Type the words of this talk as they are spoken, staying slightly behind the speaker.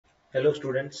Hello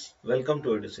students, welcome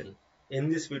to Reducible. In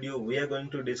this video, we are going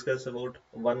to discuss about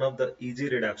one of the easy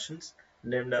reductions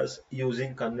named as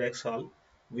using Convex Hull.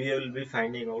 We will be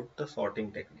finding out the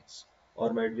sorting techniques,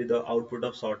 or might be the output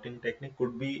of sorting technique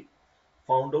could be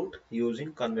found out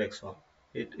using Convex Hull.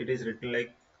 It is written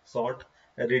like sort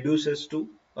reduces to,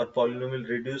 or polynomial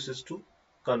reduces to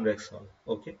Convex Hull.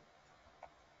 Okay.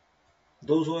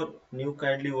 Those who are new,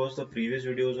 kindly watch the previous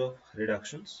videos of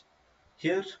reductions.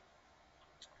 Here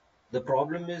the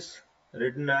problem is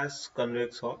written as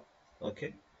convex hull,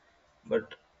 okay,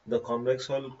 but the convex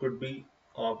hull could be,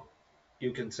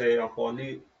 you can say a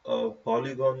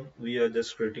polygon. We are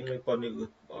just creating like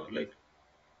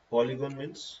polygon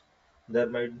means there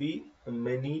might be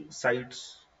many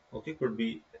sides, okay, could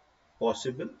be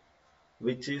possible,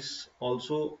 which is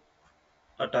also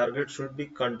a target should be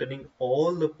containing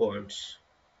all the points.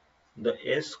 The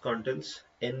S contains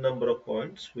n number of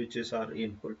points, which is our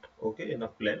input, okay, in a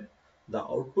plane. The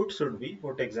output should be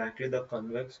what exactly the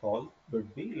convex hull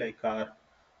would be, like our,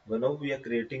 whenever we are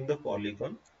creating the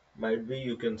polygon, might be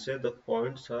you can say the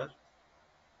points are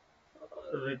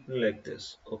written like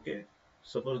this, okay.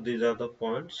 Suppose these are the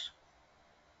points.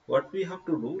 What we have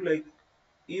to do, like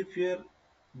if we are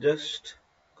just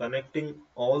connecting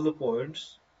all the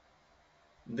points,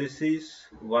 this is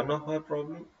one of our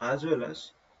problem, as well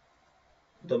as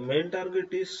the main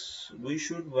target is we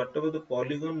should, whatever the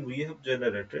polygon we have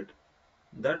generated,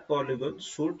 that polygon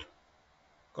should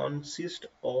consist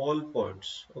all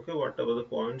points, okay, whatever the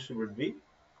points would be,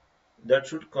 that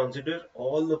should consider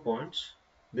all the points.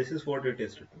 This is what it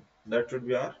is written, that should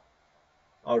be our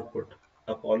output.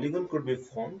 A polygon could be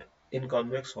formed in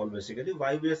convex hull. Basically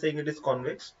why we are saying it is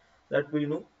convex, that we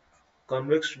know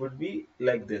convex would be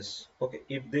like this, okay.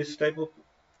 If this type of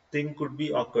thing could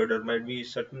be occurred, or might be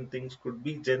certain things could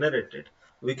be generated,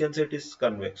 we can say it is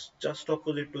convex. Just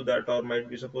opposite to that, or might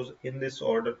be suppose in this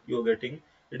order you are getting,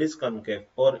 it is concave,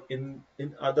 or in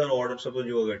other order suppose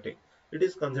you are getting, it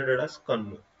is considered as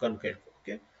concave,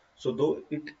 okay. So though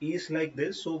it is like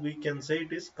this, so we can say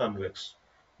it is convex.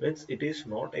 Means it is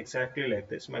not exactly like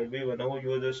this, might be whenever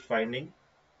you are just finding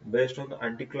based on the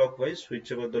anti-clockwise,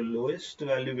 whichever the lowest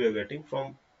value we are getting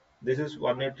from, this is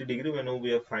 180 degree whenever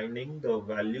we are finding the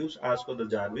values as per the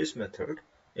Jarvis method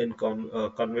in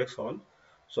convex hull.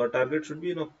 So our target should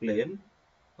be in a plane.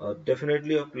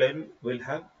 Definitely a plane will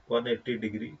have 180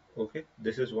 degree, okay.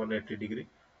 This is 180 degree.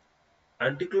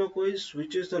 Anti-clockwise,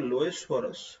 which is the lowest for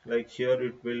us, like here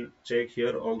it will check,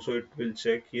 here also it will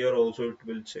check, here also it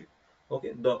will check,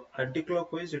 okay. The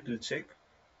anti-clockwise it will check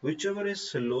whichever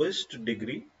is lowest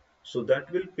degree, so that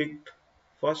will picked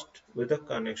first with a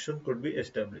connection could be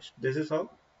established. This is how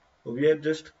we are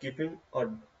just keeping a,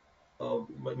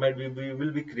 might be we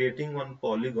will be creating one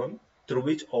polygon through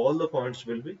which all the points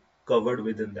will be covered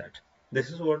within that. This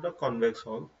is what the convex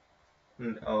hull,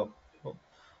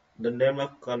 the name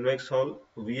of convex hull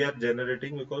we are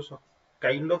generating, because of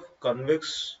kind of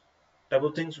convex type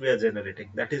of things we are generating,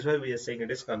 that is why we are saying it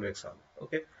is convex hull,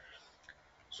 okay.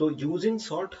 So using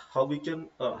sort, how we can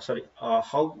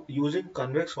how using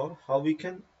convex hull, how we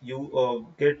can you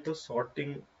get the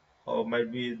sorting, might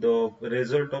be the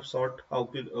result of sort, how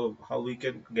we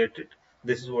can get it.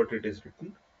 This is what it is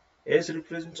written. S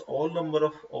represents all number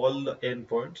of all the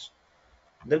endpoints.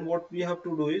 Then what we have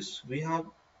to do is we have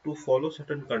to follow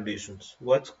certain conditions.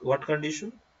 What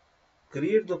condition?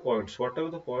 Create the points, whatever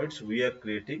the points we are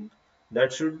creating,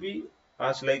 that should be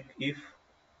as, like if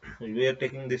we are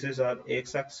taking, this is our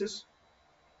x-axis,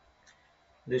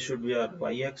 this should be our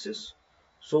y-axis.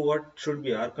 So what should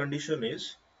be our condition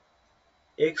is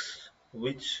x,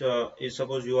 which is,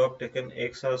 suppose you have taken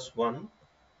x as 1,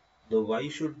 the y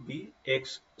should be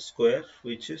x square,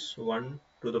 which is 1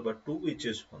 to the power 2, which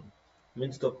is 1.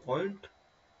 Means the point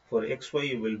for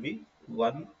xy will be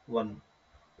 1 1.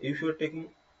 If you are taking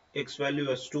x value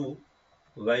as 2,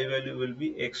 y value will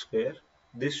be x square.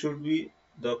 This should be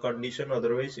the condition,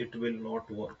 otherwise it will not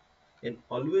work. In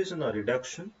always in a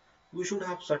reduction, we should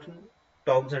have certain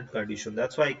terms and condition.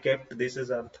 That's why I kept this as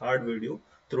our third video,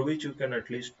 through which you can at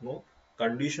least know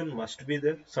condition must be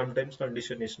there. Sometimes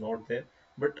condition is not there,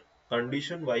 but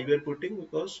condition why we are putting,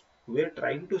 because we are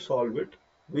trying to solve it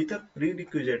with a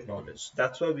prerequisite knowledge.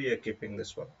 That's why we are keeping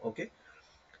this one, okay.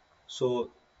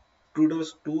 So 2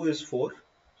 plus 2 is 4.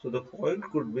 So the point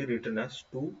could be written as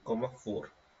 2 comma 4.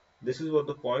 This is what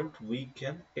the point we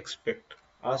can expect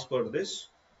as per this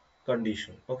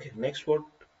condition. Okay, next what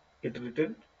it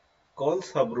written, call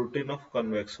subroutine of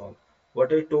convex hull.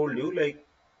 What I told you, like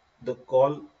the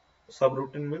call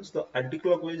subroutine means the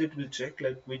anti-clockwise it will check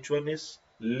like which one is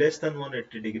less than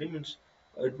 180 degree, means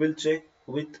it will check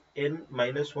with n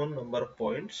minus 1 number of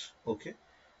points, okay.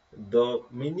 The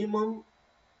minimum,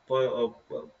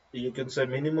 you can say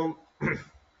minimum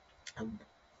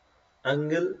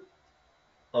angle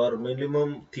or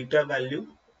minimum theta value.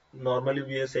 Normally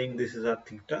we are saying this is our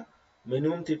theta.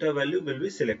 Minimum theta value will be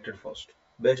selected first.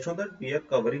 Based on that, we are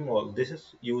covering all. This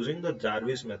is using the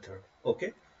Jarvis method.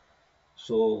 Okay.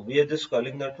 So we are just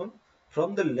calling that one.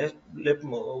 From the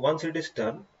once it is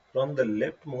done, from the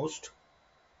leftmost,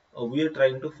 we are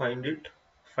trying to find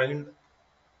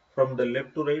from the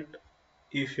left to right.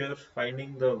 If you are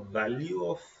finding the value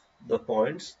of the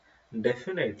points,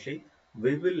 definitely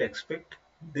we will expect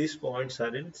these points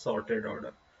are in sorted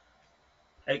order.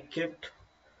 I kept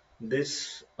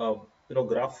this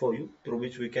graph for you through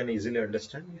which we can easily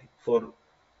understand. For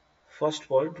first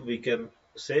point, we can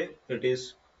say it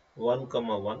is 1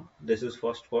 comma 1. This is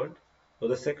first point. For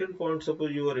the second point,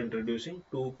 suppose you are introducing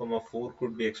 2 comma 4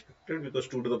 could be expected because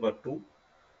 2 to the power 2.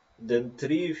 Then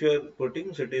 3 if you are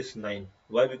putting, so it is 9.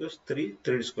 Why? Because 3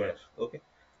 square. Okay.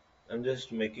 I'm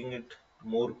just making it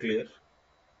more clear.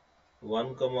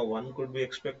 1 comma 1 could be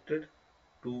expected.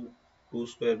 2, 2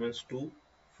 square means 2.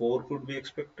 4 could be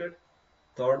expected.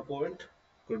 Third point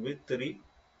could be 3.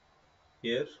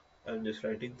 Here I'm just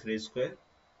writing 3 square,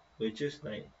 which is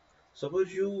 9.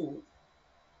 Suppose you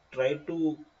try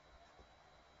to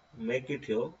make it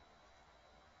here.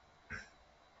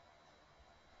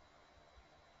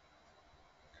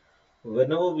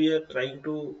 Whenever we are trying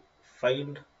to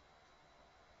find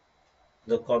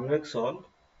the convex hull,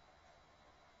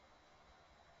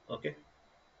 okay,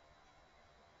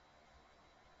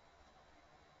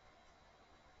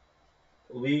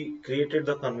 we created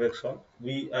the convex hull.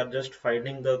 We are just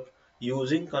finding the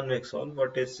using convex hull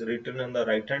what is written on the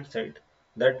right hand side,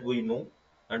 that we know,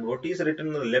 and what is written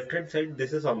on the left hand side,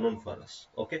 this is unknown for us.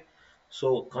 Okay,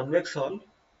 so convex hull,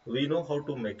 we know how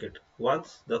to make it.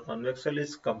 Once the convex hull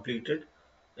is completed,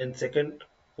 in second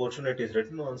portion it is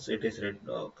written, once it is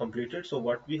completed, so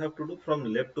what we have to do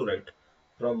from left to right,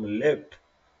 from left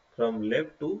from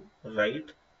left to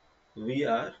right, we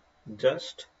are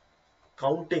just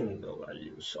counting the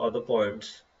values or the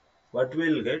points. What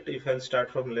we'll get if I'll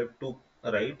start from left to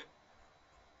right,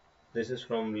 this is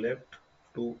from left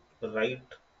to right,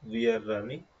 we are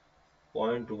running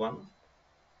point 1,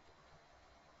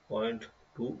 point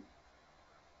 2.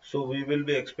 So we will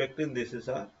be expecting this is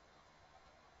our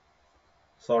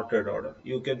sorted order.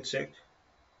 You can check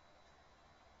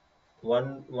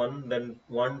 1, 1, then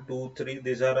 1, 2, 3.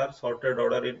 These are our sorted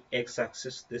order in x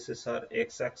axis. This is our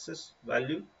x axis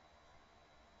value.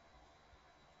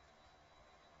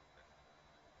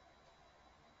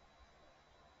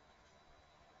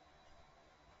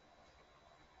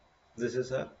 This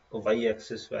is our y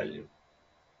axis value.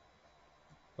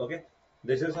 Okay,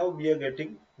 this is how we are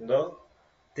getting the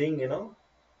thing in a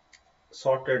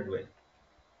sorted way.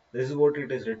 This is what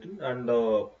it is written, and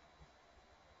the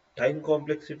time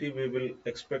complexity we will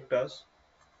expect as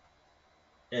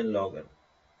n log n.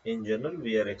 In general,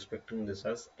 we are expecting this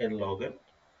as n log n.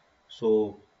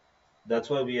 So that's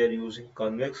why we are using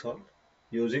convex hull.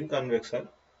 Using convex hull,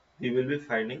 we will be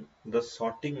finding the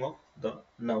sorting of the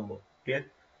number. Clear?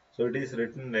 So it is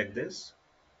written like this.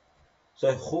 So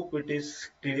I hope it is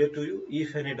clear to you.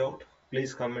 If any doubt,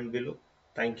 please comment below.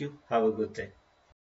 Thank you. Have a good day.